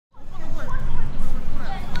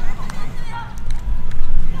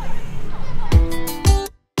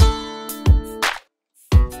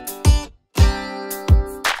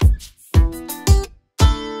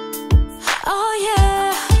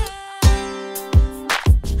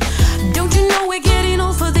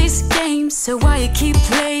these games, so why you keep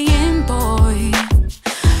playing, boy?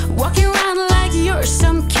 Walking around like you're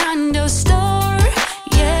some kind of star,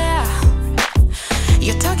 yeah.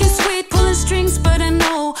 You're talking sweet, pulling strings, but I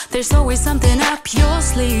know there's always something up your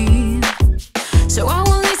sleeve. So I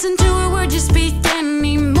won't listen to a word you speak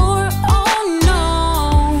anymore, oh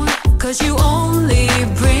no. 'Cause you only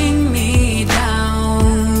bring me down.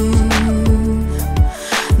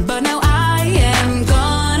 But now I am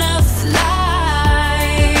gonna fly.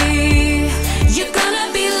 You're gonna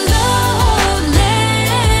be loveless.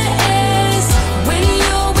 When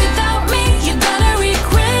you're without me, you're gonna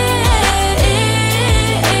regret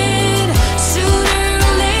it. Sooner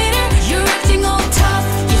or later, you're acting all tough.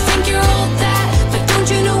 You think you're all that, but don't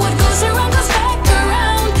you know what goes around comes back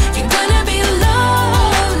around? You're gonna be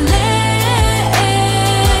loveless.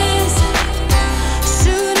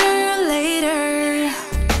 Sooner or later,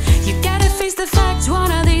 you gotta face the facts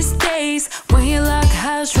one of these days when your luck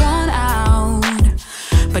has run out.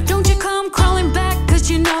 But don't you come crawling back, 'cause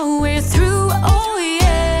you know we're through, oh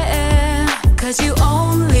yeah. 'Cause you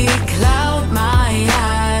only cloud my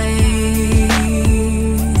eyes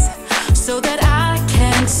so that I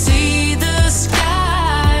can see the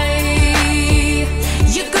sky.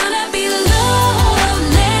 You're gonna be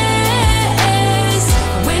loveless.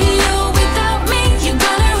 When you're without me, you're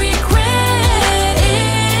gonna regret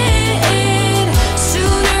it.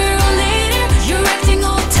 Sooner or later, you're acting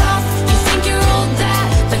all tough. You think you're all that,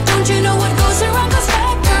 but don't you know what goes around comes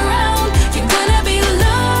back around? You're gonna be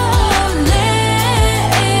loveless.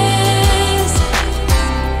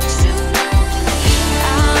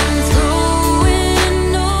 I'm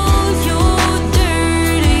throwing all your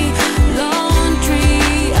dirty laundry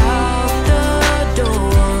out the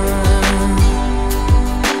door.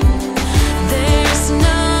 There's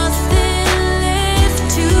nothing left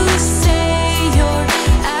to say. Your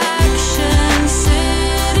actions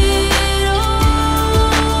said it all.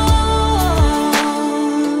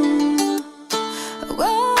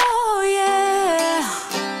 Oh yeah.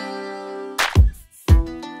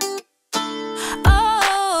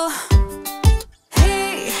 Oh,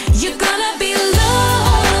 hey, you're gonna be loveless.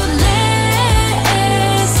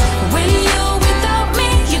 When you're without me,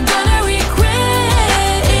 you're gonna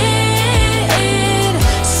regret it.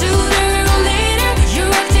 Sooner or later,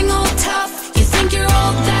 you're acting all tough. You think you're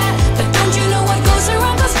all that, but don't you know what goes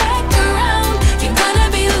around comes back around? You're gonna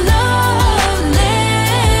be loveless.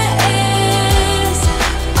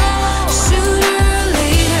 Oh, sooner or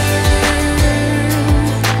later,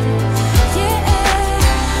 yeah.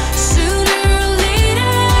 Sooner or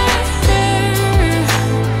later,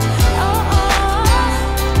 oh,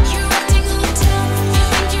 you're acting all tough. You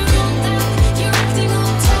think you're all that. You're acting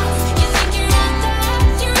all tough. You think you're all that.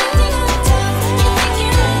 You're acting all tough. You think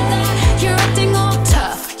you're all that. You're acting all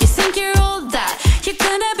tough. You think you're all that. You're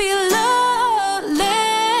gonna be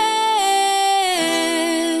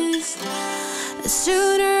loveless.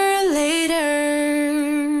 Sooner or later.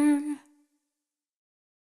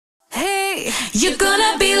 Hey, you're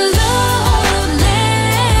gonna be